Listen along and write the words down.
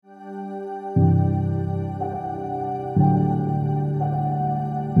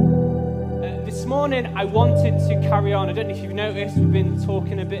morning I wanted to carry on. I don't know if you've noticed, we've been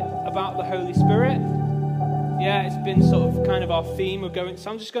talking a bit about the Holy Spirit. Yeah, it's been sort of kind of our theme.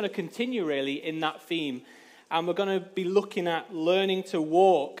 So I'm just going to continue really in that theme. And we're going to be looking at learning to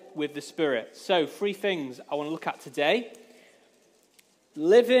walk with the Spirit. So 3 things I want to look at today.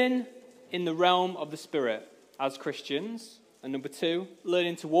 Living in the realm of the Spirit as Christians. And number 2,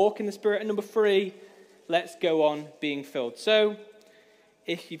 learning to walk in the Spirit. And number 3, let's go on being filled. So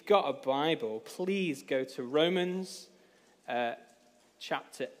if you've got a Bible, please go to Romans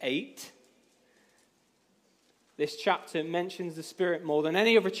chapter 8. This chapter mentions the Spirit more than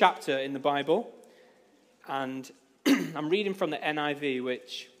any other chapter in the Bible. And I'm reading from the NIV,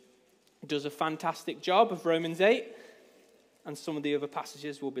 which does a fantastic job of Romans 8. And some of the other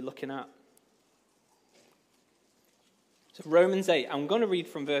passages we'll be looking at. So Romans 8, I'm going to read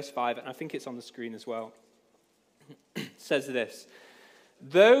from verse 5, and I think it's on the screen as well. It says this: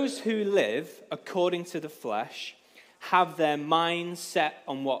 "Those who live according to the flesh have their minds set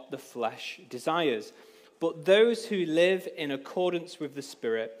on what the flesh desires. But those who live in accordance with the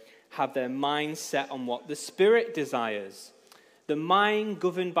Spirit have their minds set on what the Spirit desires. The mind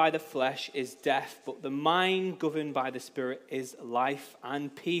governed by the flesh is death, but the mind governed by the Spirit is life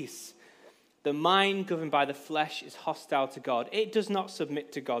and peace. The mind governed by the flesh is hostile to God. It does not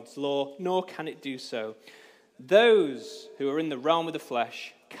submit to God's law, nor can it do so. Those who are in the realm of the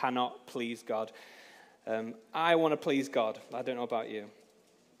flesh cannot please God." I want to please God. I don't know about you.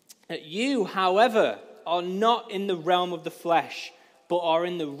 "You, however, are not in the realm of the flesh, but are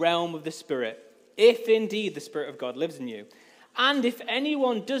in the realm of the Spirit, if indeed the Spirit of God lives in you. And if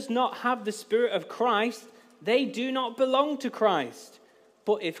anyone does not have the Spirit of Christ, they do not belong to Christ.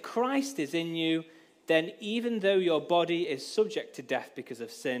 But if Christ is in you, then even though your body is subject to death because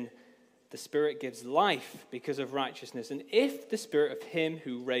of sin, the Spirit gives life because of righteousness. And if the Spirit of him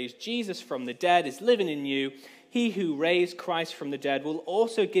who raised Jesus from the dead is living in you, he who raised Christ from the dead will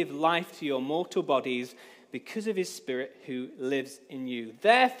also give life to your mortal bodies because of his Spirit who lives in you.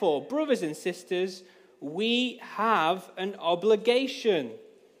 Therefore, brothers and sisters, we have an obligation.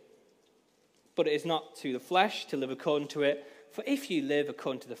 But it is not to the flesh to live according to it. For if you live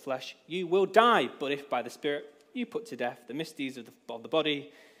according to the flesh, you will die. But if by the Spirit you put to death the misdeeds of the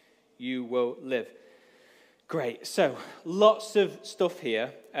body, you will live." Great. So, lots of stuff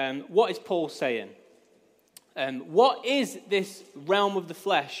here. What is Paul saying? What is this realm of the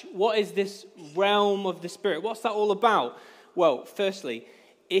flesh? What is this realm of the Spirit? What's that all about? Well, firstly,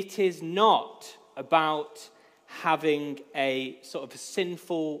 it is not about having a sort of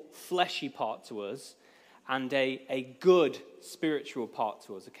sinful, fleshy part to us and a good spiritual part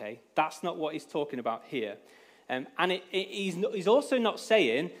to us, okay? That's not what he's talking about here. And he's also not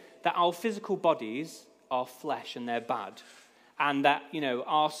saying that our physical bodies are flesh and they're bad. And that,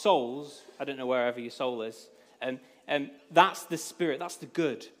 our souls, I don't know wherever your soul is, that's the Spirit, that's the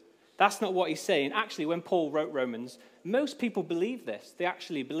good. That's not what he's saying. Actually, when Paul wrote Romans, most people believe this. They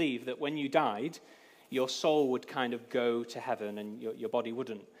actually believe that when you died, your soul would kind of go to heaven and your body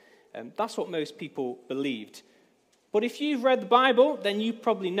wouldn't. That's what most people believed. But if you've read the Bible, then you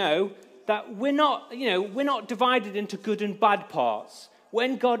probably know that we're not divided into good and bad parts.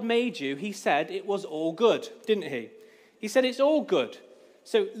 When God made you, he said it was all good, didn't he? He said it's all good.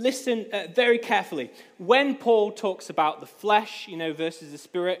 So listen very carefully. When Paul talks about the flesh, versus the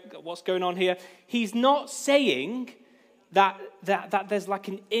Spirit, what's going on here, he's not saying that there's like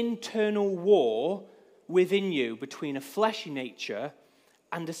an internal war within you between a fleshy nature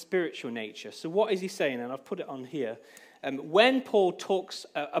and a spiritual nature. So what is he saying? And I've put it on here. When Paul talks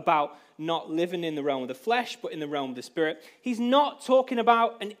about not living in the realm of the flesh, but in the realm of the Spirit, he's not talking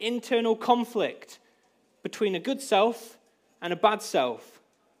about an internal conflict between a good self and a bad self.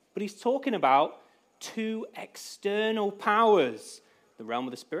 But he's talking about 2 external powers, the realm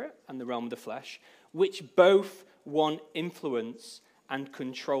of the Spirit and the realm of the flesh, which both want influence and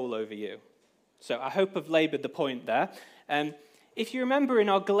control over you. So I hope I've labored the point there. If you remember in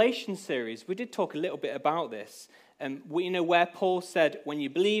our Galatians series, we did talk a little bit about this. Where Paul said, when you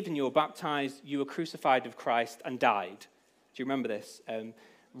believed and you were baptized, you were crucified with Christ and died. Do you remember this?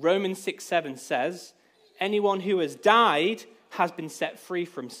 Romans 6:7 says, anyone who has died has been set free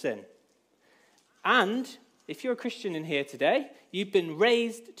from sin. And if you're a Christian in here today, you've been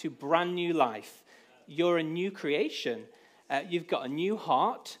raised to brand new life. You're a new creation. You've got a new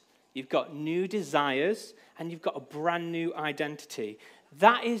heart. You've got new desires. And you've got a brand new identity.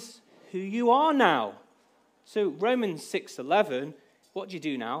 That is who you are now. So Romans 6:11, what do you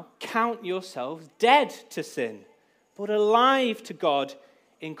do now? Count yourselves dead to sin, but alive to God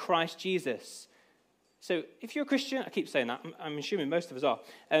in Christ Jesus. So if you're a Christian, I keep saying that, I'm assuming most of us are.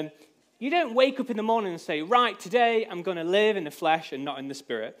 You don't wake up in the morning and say, right, today I'm going to live in the flesh and not in the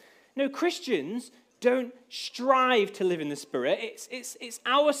spirit. No, Christians don't strive to live in the spirit. It's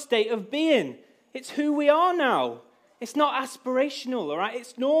our state of being. It's who we are now. It's not aspirational, all right?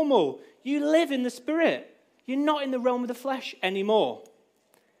 It's normal. You live in the spirit. You're not in the realm of the flesh anymore.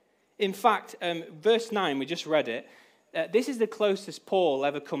 In fact, verse 9, we just read it. This is the closest Paul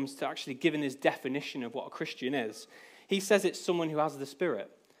ever comes to actually giving his definition of what a Christian is. He says it's someone who has the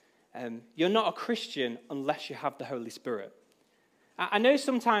Spirit. You're not a Christian unless you have the Holy Spirit. I know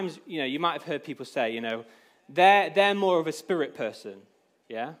sometimes, you might have heard people say, they're more of a spirit person,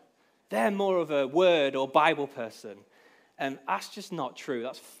 yeah? They're more of a word or Bible person. That's just not true.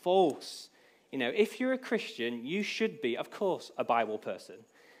 That's false. If you're a Christian, you should be, of course, a Bible person.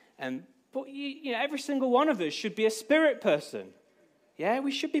 But every single one of us should be a spirit person. Yeah,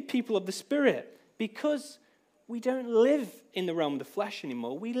 we should be people of the Spirit because we don't live in the realm of the flesh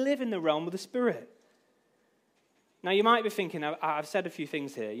anymore. We live in the realm of the Spirit. Now, you might be thinking, I've said a few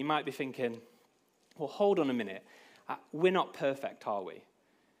things here. You might be thinking, well, hold on a minute. We're not perfect, are we?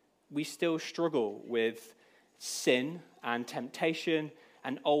 We still struggle with sin and temptation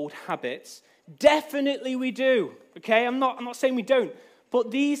and old habits. Definitely we do, okay? I'm not saying we don't.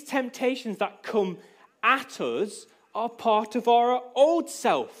 But these temptations that come at us are part of our old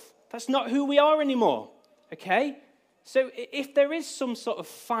self. That's not who we are anymore, okay? So if there is some sort of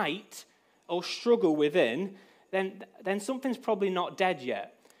fight or struggle within, then something's probably not dead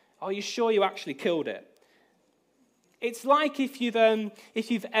yet. Are you sure you actually killed it? It's like if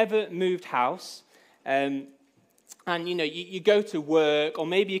you've ever moved house, and you go to work, or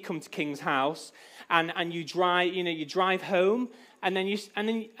maybe you come to King's House, and you drive home. And then you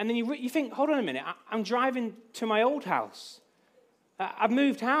think, hold on a minute, I'm driving to my old house. I've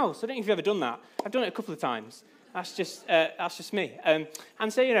moved house. I don't know if you've ever done that. I've done it a couple of times. That's just me. And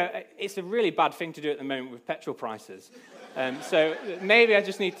so, it's a really bad thing to do at the moment with petrol prices. So maybe I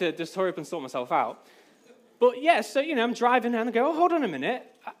just need to just hurry up and sort myself out. But yeah, so, I'm driving and I go, oh, hold on a minute.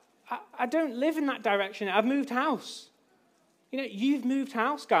 I don't live in that direction. I've moved house. You've moved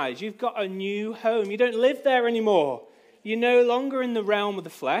house, guys. You've got a new home. You don't live there anymore. You're no longer in the realm of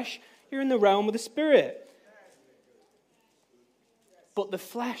the flesh. You're in the realm of the Spirit. But the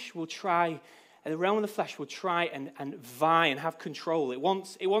realm of the flesh will try and vie and have control. It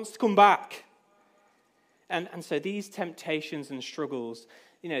wants to come back. And so these temptations and struggles,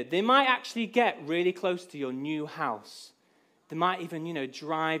 they might actually get really close to your new house. They might even,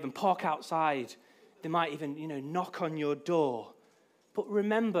 drive and park outside. They might even, knock on your door. But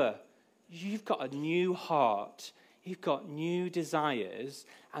remember, you've got a new heart. You've got new desires,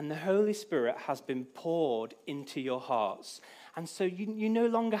 and the Holy Spirit has been poured into your hearts. And so you no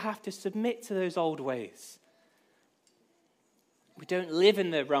longer have to submit to those old ways. We don't live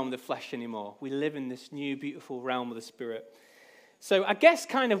in the realm of the flesh anymore. We live in this new, beautiful realm of the Spirit. So I guess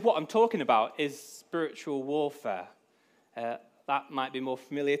kind of what I'm talking about is spiritual warfare. That might be a more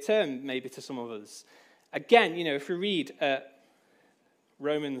familiar term maybe to some of us. Again, if we read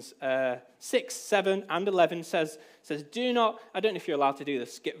Romans 6, 7, and 11 says, do not, I don't know if you're allowed to do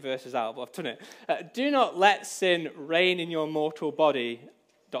this, skip verses out, but I've done it. Do not let sin reign in your mortal body, ...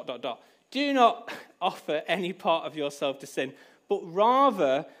 Do not offer any part of yourself to sin, but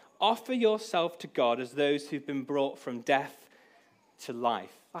rather offer yourself to God as those who've been brought from death to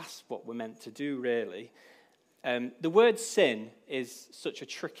life. That's what we're meant to do, really. The word sin is such a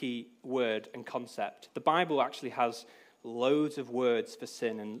tricky word and concept. The Bible actually has loads of words for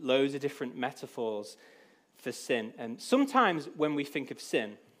sin and loads of different metaphors for sin. And sometimes when we think of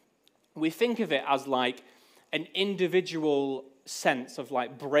sin, we think of it as like an individual sense of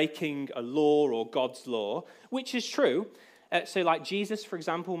like breaking a law or God's law, which is true. So like Jesus, for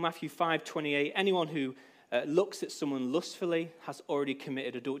example, Matthew 5:28, anyone who looks at someone lustfully has already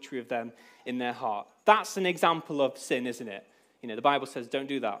committed adultery of them in their heart. That's an example of sin, isn't it? The Bible says don't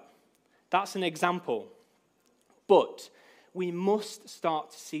do that. That's an example. But we must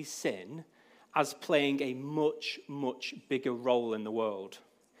start to see sin as playing a much, much bigger role in the world.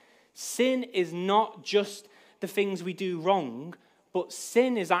 Sin is not just the things we do wrong, but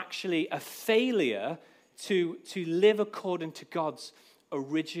sin is actually a failure to live according to God's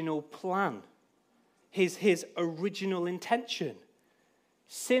original plan, his original intention.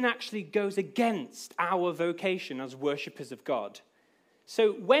 Sin actually goes against our vocation as worshippers of God.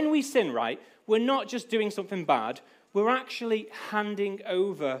 So when we sin, right, we're not just doing something bad, we're actually handing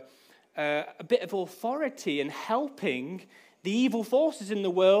over a bit of authority and helping the evil forces in the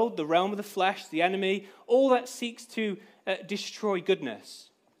world, the realm of the flesh, the enemy, all that seeks to destroy goodness.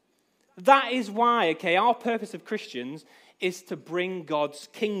 That is why, our purpose of Christians is to bring God's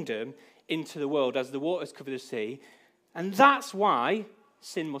kingdom into the world as the waters cover the sea. And that's why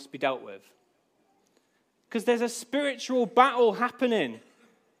sin must be dealt with. Because there's a spiritual battle happening.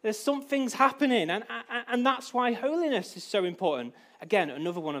 There's something's happening. And that's why holiness is so important. Again,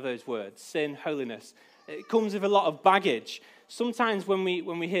 another one of those words, sin, holiness. It comes with a lot of baggage. Sometimes when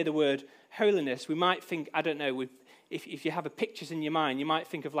we hear the word holiness, we might think, I don't know, if you have a pictures in your mind, you might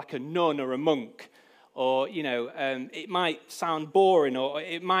think of like a nun or a monk. Or, it might sound boring, or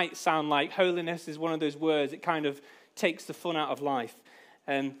it might sound like holiness is one of those words. It kind of takes the fun out of life.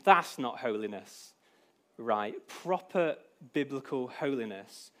 That's not holiness, right? Proper biblical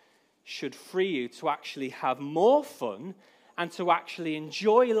holiness should free you to actually have more fun and to actually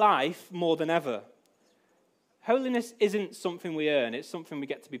enjoy life more than ever. Holiness isn't something we earn. It's something we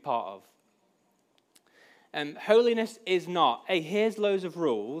get to be part of. Holiness is not, hey, here's loads of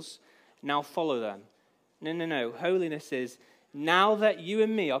rules, now follow them. No. Holiness is, now that you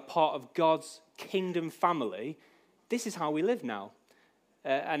and me are part of God's kingdom family, this is how we live now.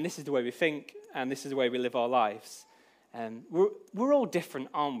 And this is the way we think, and this is the way we live our lives. We're all different,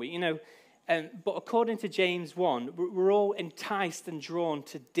 aren't we? But according to James 1, we're all enticed and drawn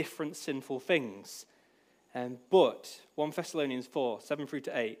to different sinful things. But 1 Thessalonians 4, 7 through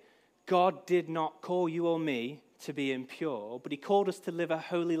to 8, God did not call you or me to be impure, but he called us to live a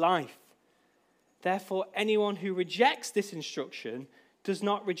holy life. Therefore, anyone who rejects this instruction does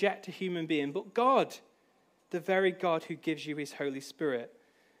not reject a human being, but God, the very God who gives you his Holy Spirit.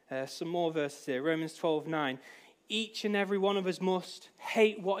 Some more verses here. Romans 12:9. Each and every one of us must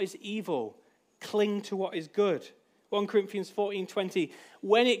hate what is evil, cling to what is good. 1 Corinthians 14:20.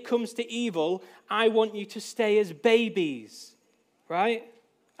 When it comes to evil, I want you to stay as babies, right?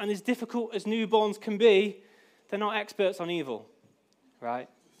 And as difficult as newborns can be, they're not experts on evil, right?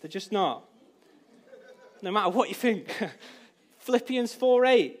 They're just not. No matter what you think. Philippians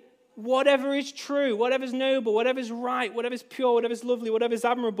 4:8. Whatever is true, whatever's noble, whatever's right, whatever's pure, whatever's lovely, whatever's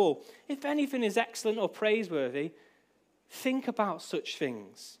admirable, if anything is excellent or praiseworthy, think about such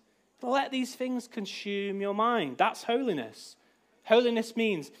things. Let these things consume your mind. That's holiness. Holiness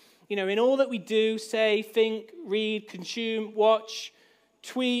means, in all that we do, say, think, read, consume, watch,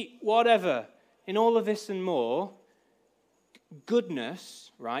 tweet, whatever, in all of this and more,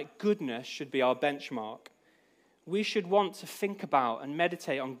 goodness, right? Goodness should be our benchmark. We should want to think about and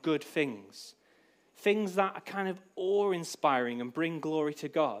meditate on good things. Things that are kind of awe-inspiring and bring glory to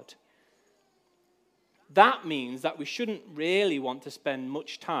God. That means that we shouldn't really want to spend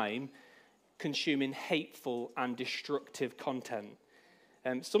much time consuming hateful and destructive content.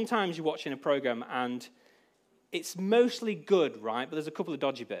 Sometimes you're watching a program and it's mostly good, right? But there's a couple of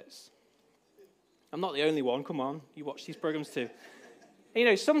dodgy bits. I'm not the only one. Come on, you watch these programs too.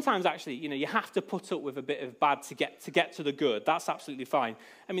 Sometimes actually, you have to put up with a bit of bad to get to the good. That's absolutely fine.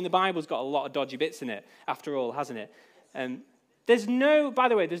 I mean, the Bible's got a lot of dodgy bits in it, after all, hasn't it? There's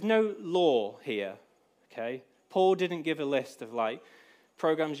no law here, okay? Paul didn't give a list of,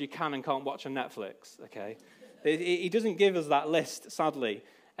 programs you can and can't watch on Netflix, okay? He doesn't give us that list, sadly.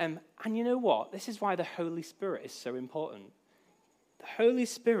 And you know what? This is why the Holy Spirit is so important. The Holy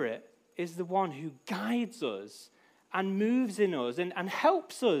Spirit is the one who guides us and moves in us and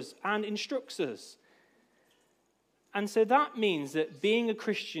helps us and instructs us. And so that means that being a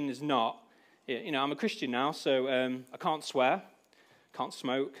Christian is not, I'm a Christian now, so I can't swear, can't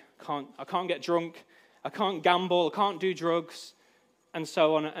smoke, I can't get drunk, I can't gamble, I can't do drugs, and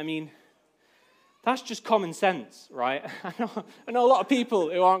so on. I mean, that's just common sense, right? I know a lot of people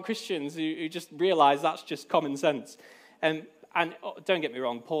who aren't Christians who just realize that's just common sense. And don't get me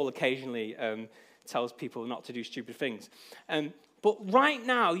wrong, Paul occasionally tells people not to do stupid things. But right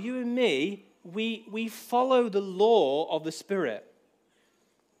now, you and me, we follow the law of the Spirit.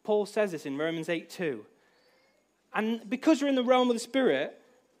 Paul says this in Romans 8:2. And because we're in the realm of the Spirit,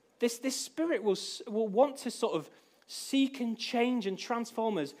 this Spirit will want to sort of seek and change and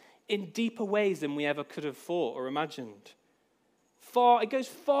transform us in deeper ways than we ever could have thought or imagined. It goes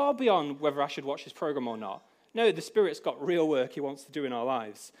far beyond whether I should watch this program or not. No, the Spirit's got real work he wants to do in our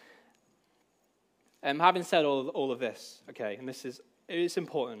lives. Having said all of this, okay, and it's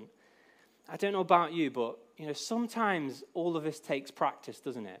important. I don't know about you, but sometimes all of this takes practice,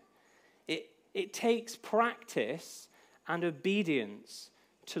 doesn't it? It takes practice and obedience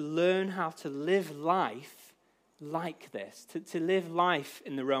to learn how to live life like this, to live life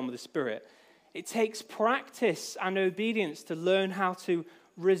in the realm of the Spirit. It takes practice and obedience to learn how to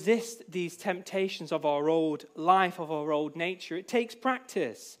resist these temptations of our old life, of our old nature. It takes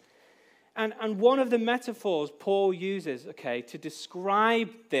practice. And one of the metaphors Paul uses, okay, to describe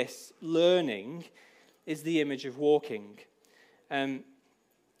this learning is the image of walking.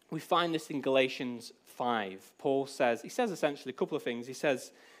 we find this in Galatians 5. Paul says essentially a couple of things. He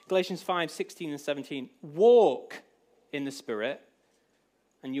says, Galatians 5:16 and 17, walk in the Spirit,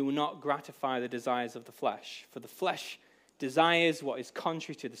 and you will not gratify the desires of the flesh. For the flesh desires what is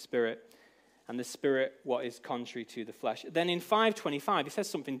contrary to the Spirit, and the Spirit what is contrary to the flesh. Then in 5:25, he says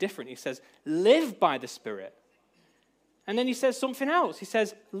something different. He says, live by the Spirit. And then he says something else. He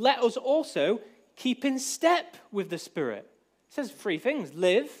says, let us also keep in step with the Spirit. He says three things.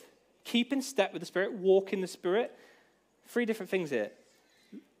 Live, keep in step with the Spirit, walk in the Spirit. Three different things here.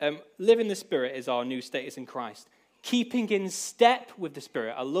 Live in the Spirit is our new status in Christ. Keeping in step with the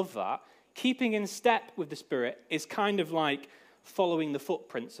Spirit, I love that. Keeping in step with the Spirit is kind of like following the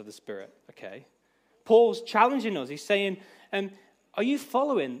footprints of the Spirit, okay? Paul's challenging us. He's saying, are you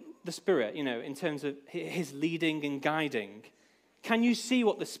following the Spirit, in terms of his leading and guiding? Can you see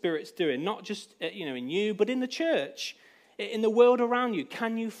what the Spirit's doing? Not just, in you, but in the church, in the world around you.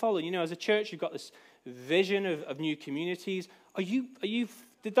 Can you follow? As a church, you've got this vision of new communities.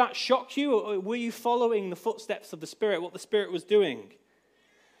 Did that shock you? Or were you following the footsteps of the Spirit, what the Spirit was doing?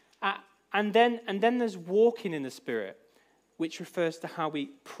 And then there's walking in the Spirit, which refers to how we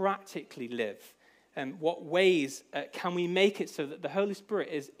practically live. What ways can we make it so that the Holy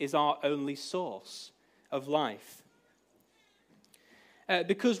Spirit is our only source of life?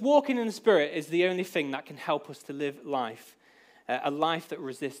 Because walking in the Spirit is the only thing that can help us to live life, a life that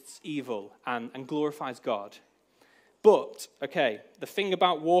resists evil and glorifies God. But, the thing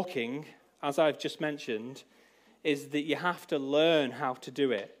about walking, as I've just mentioned, is that you have to learn how to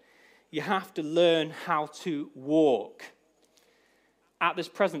do it. You have to learn how to walk. At this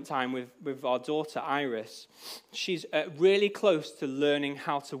present time with our daughter Iris, she's really close to learning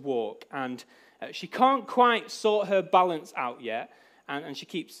how to walk, and she can't quite sort her balance out yet, and she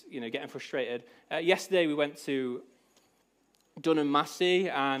keeps getting frustrated. Yesterday we went to Dunham Massey,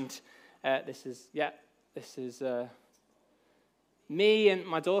 and this is me and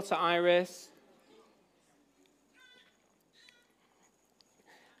my daughter Iris.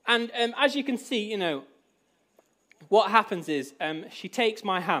 And as you can see, what happens is she takes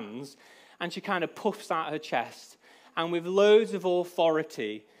my hands and she kind of puffs out her chest. And with loads of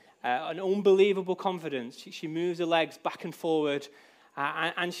authority, an unbelievable confidence, she moves her legs back and forward.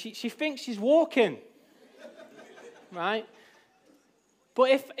 And she thinks she's walking. Right? But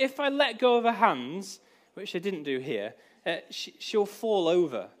if I let go of her hands, which I didn't do here, she'll fall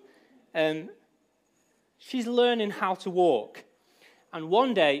over. She's learning how to walk. And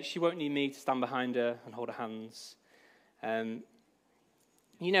one day, she won't need me to stand behind her and hold her hands. As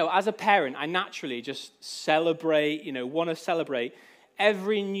a parent, I naturally just want to celebrate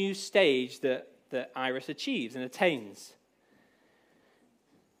every new stage that Iris achieves and attains.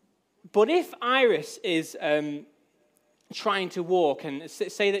 But if Iris is trying to walk and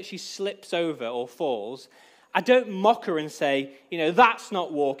say that she slips over or falls, I don't mock her and say, that's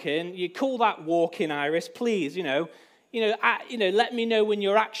not walking. You call that walking, Iris, please, let me know when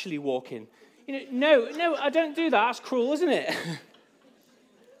you're actually walking. No, I don't do that. That's cruel, isn't it?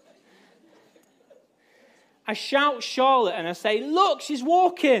 I shout Charlotte and I say, look, she's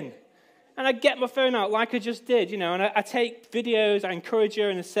walking. And I get my phone out like I just did, and I take videos, I encourage her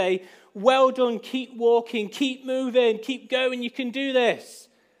and I say, well done, keep walking, keep moving, keep going, you can do this.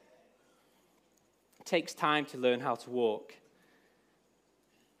 It takes time to learn how to walk.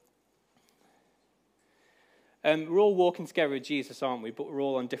 We're all walking together with Jesus, aren't we? But we're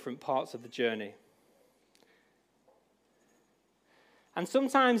all on different parts of the journey. And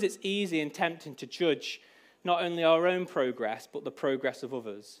sometimes it's easy and tempting to judge not only our own progress, but the progress of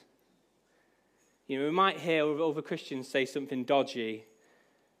others. We might hear other Christians say something dodgy,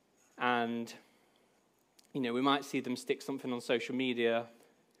 and, we might see them stick something on social media,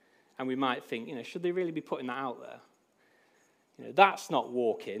 and we might think, should they really be putting that out there? That's not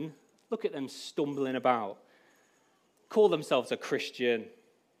walking. Look at them stumbling about. Call themselves a Christian.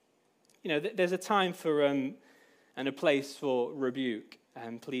 There's a time for and a place for rebuke,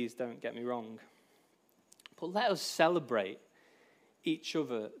 and please don't get me wrong. But let us celebrate each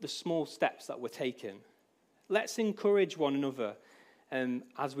other, the small steps that we're taking. Let's encourage one another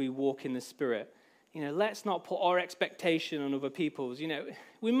as we walk in the Spirit. Let's not put our expectation on other people's.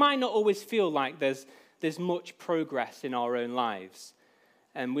 We might not always feel like there's much progress in our own lives,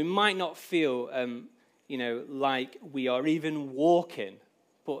 and we might not feel like we are even walking.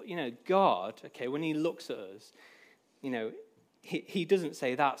 But, God, when he looks at us, he doesn't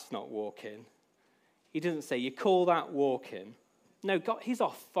say that's not walking. He doesn't say, you call that walking. No, God, he's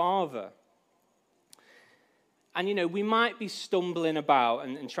our Father. And, we might be stumbling about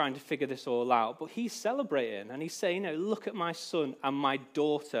and trying to figure this all out, but he's celebrating and he's saying, look at my son and my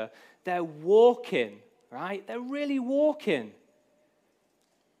daughter. They're walking, right? They're really walking.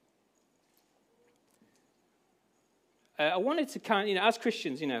 I wanted to as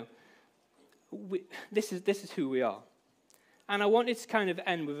Christians, this is who we are. And I wanted to kind of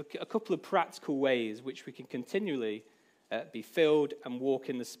end with a couple of practical ways which we can continually be filled and walk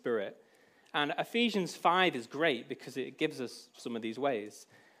in the Spirit. And Ephesians 5 is great because it gives us some of these ways.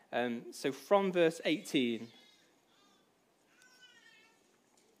 So from verse 18,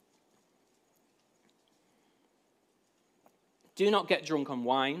 do not get drunk on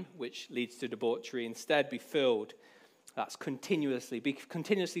wine, which leads to debauchery. Instead, be filled. That's continuously. Be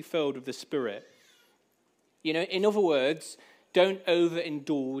continuously filled with the Spirit. In other words, don't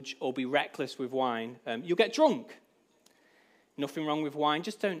overindulge or be reckless with wine. You'll get drunk. Nothing wrong with wine,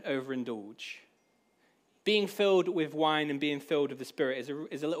 just don't overindulge. Being filled with wine and being filled with the Spirit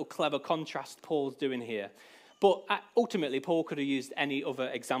is a little clever contrast Paul's doing here. But ultimately, Paul could have used any other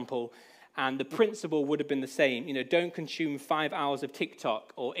example, and the principle would have been the same. Don't consume 5 hours of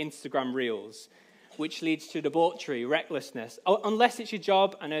TikTok or Instagram Reels, which leads to debauchery, recklessness. Unless it's your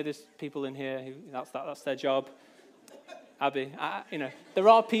job. I know there's people in here who that's their job. Abby, there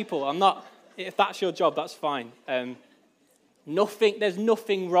are people. If that's your job, that's fine. There's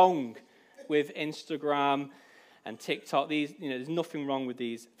nothing wrong with Instagram and TikTok. There's nothing wrong with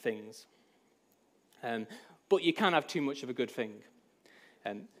these things. But you can have too much of a good thing.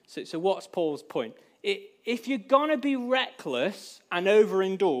 So what's Paul's point? If you're going to be reckless and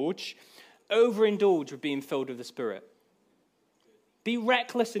overindulge with being filled with the Spirit. Be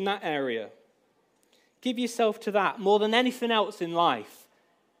reckless in that area. Give yourself to that more than anything else in life.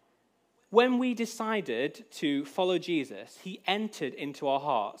 When we decided to follow Jesus, he entered into our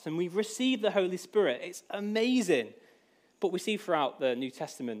hearts and we've received the Holy Spirit. It's amazing. But we see throughout the New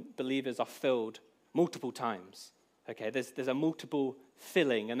Testament, believers are filled multiple times. Okay, there's a multiple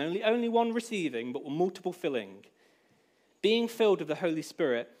filling and only one receiving, but multiple filling. Being filled with the Holy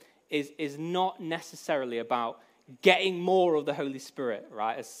Spirit is not necessarily about getting more of the Holy Spirit,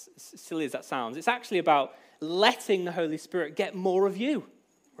 right? As silly as that sounds. It's actually about letting the Holy Spirit get more of you.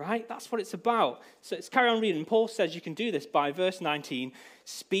 Right? That's what it's about. So let's carry on reading. Paul says you can do this by verse 19,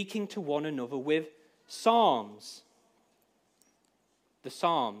 speaking to one another with psalms. The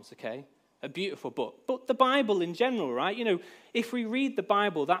Psalms, okay? A beautiful book. But the Bible in general, right? If we read the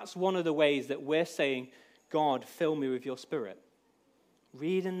Bible, that's one of the ways that we're saying, God, fill me with your Spirit.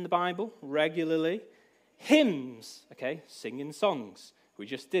 Reading the Bible regularly. Hymns, okay? Singing songs. We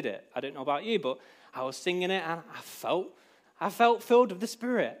just did it. I don't know about you, but I was singing it and I felt filled with the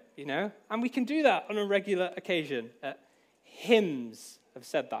Spirit, and we can do that on a regular occasion. Hymns have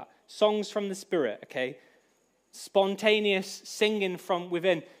said that. Songs from the Spirit, okay? Spontaneous singing from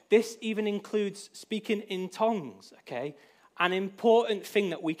within. This even includes speaking in tongues, okay? An important thing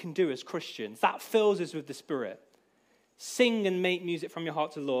that we can do as Christians. That fills us with the Spirit. Sing and make music from your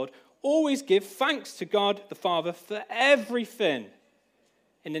heart to the Lord. Always give thanks to God the Father for everything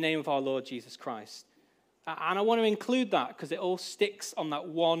in the name of our Lord Jesus Christ. And I want to include that because it all sticks on that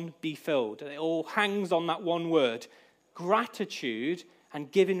one be filled. It all hangs on that one word. Gratitude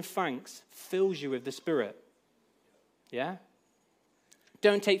and giving thanks fills you with the Spirit. Yeah?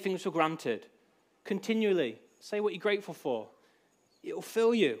 Don't take things for granted. Continually say what you're grateful for. It'll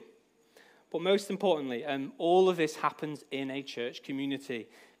fill you. But most importantly, all of this happens in a church community.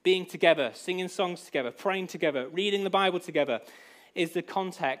 Being together, singing songs together, praying together, reading the Bible together is the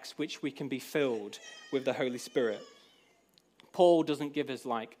context which we can be filled with the Holy Spirit. Paul doesn't give us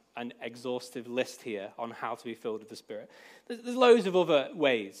like an exhaustive list here on how to be filled with the Spirit. There's loads of other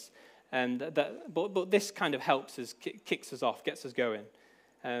ways, but this kind of helps us, kicks us off, gets us going.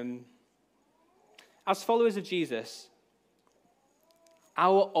 As followers of Jesus,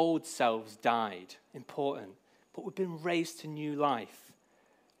 our old selves died, important, but we've been raised to new life.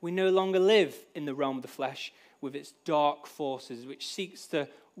 We no longer live in the realm of the flesh with its dark forces, which seeks to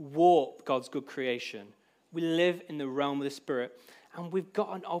warp God's good creation. We live in the realm of the Spirit, and we've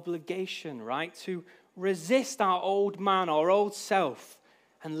got an obligation, right, to resist our old man, our old self,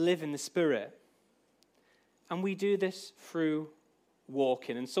 and live in the Spirit. And we do this through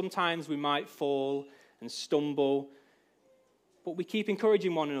walking, and sometimes we might fall and stumble, but we keep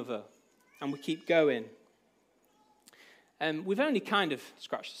encouraging one another, and we keep going. We've only kind of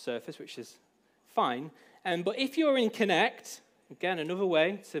scratched the surface, which is fine. But if you're in Connect, again, another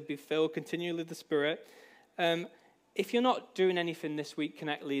way to be filled continually with the Spirit. If you're not doing anything this week,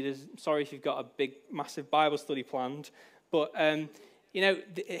 Connect leaders, sorry if you've got a big, massive Bible study planned. But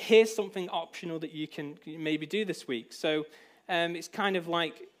here's something optional that you can maybe do this week. So it's kind of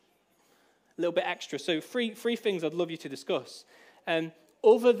like a little bit extra. So three things I'd love you to discuss.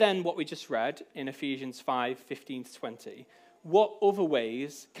 Other than what we just read in Ephesians 5:15-20, what other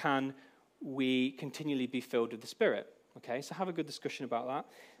ways can we continually be filled with the Spirit? Okay, so have a good discussion about that.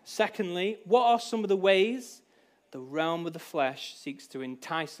 Secondly, what are some of the ways the realm of the flesh seeks to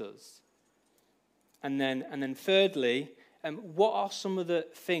entice us? And then thirdly, what are some of the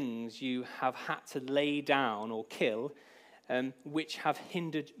things you have had to lay down or kill which have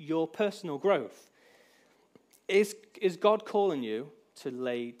hindered your personal growth? Is God calling you to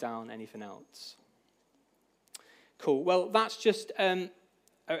lay down anything else? Cool. Well, that's just,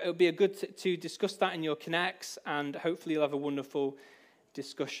 it'll be good to discuss that in your connects, and hopefully you'll have a wonderful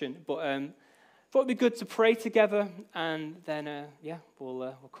discussion. But thought it'd be good to pray together, and then,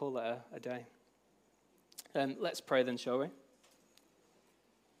 we'll call it a day. Let's pray then, shall we?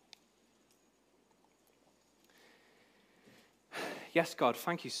 Yes, God,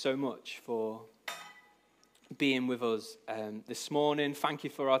 thank you so much for being with us this morning. Thank you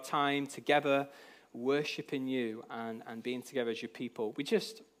for our time together, worshiping you and being together as your people.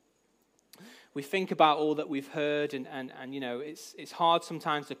 We think about all that we've heard, and it's hard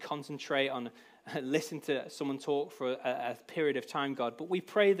sometimes to concentrate on listen to someone talk for a period of time, God. But we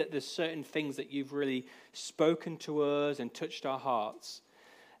pray that there's certain things that you've really spoken to us and touched our hearts.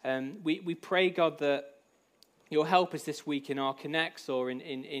 We pray, God, that you'll help us this week in our connects or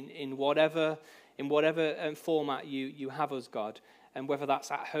in whatever format you have us, God. And whether that's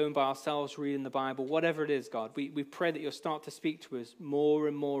at home by ourselves reading the Bible, whatever it is, God, we pray that you'll start to speak to us more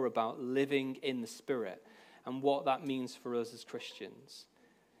and more about living in the Spirit and what that means for us as Christians.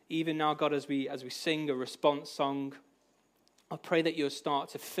 Even now, God, as we sing a response song, I pray that you'll start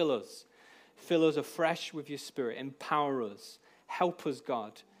to fill us afresh with your Spirit, empower us, help us,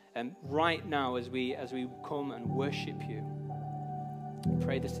 God, right now as we come and worship you. I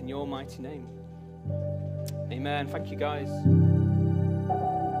pray this in your mighty name. Amen. Thank you, guys.